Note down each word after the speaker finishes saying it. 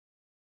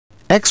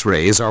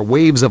X-rays are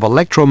waves of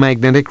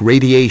electromagnetic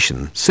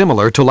radiation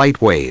similar to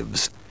light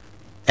waves.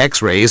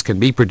 X-rays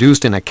can be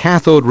produced in a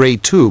cathode ray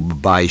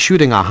tube by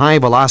shooting a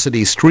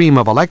high-velocity stream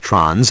of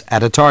electrons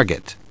at a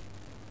target.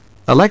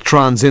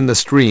 Electrons in the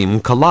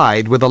stream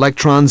collide with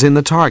electrons in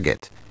the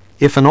target.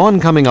 If an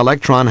oncoming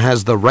electron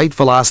has the right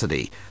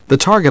velocity, the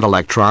target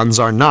electrons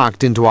are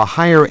knocked into a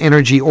higher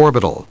energy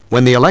orbital.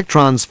 When the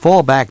electrons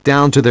fall back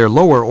down to their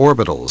lower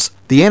orbitals,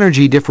 the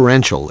energy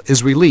differential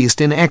is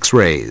released in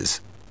X-rays.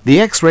 The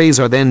X-rays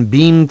are then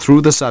beamed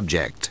through the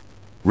subject.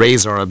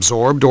 Rays are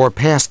absorbed or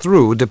passed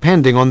through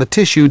depending on the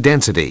tissue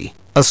density.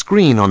 A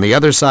screen on the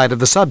other side of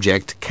the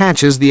subject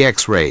catches the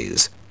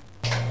X-rays.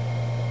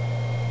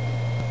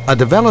 A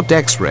developed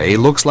X-ray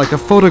looks like a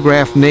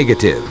photograph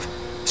negative.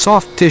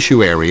 Soft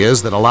tissue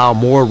areas that allow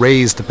more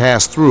rays to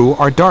pass through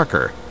are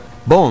darker.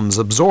 Bones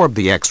absorb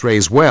the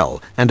X-rays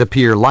well and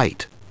appear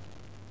light.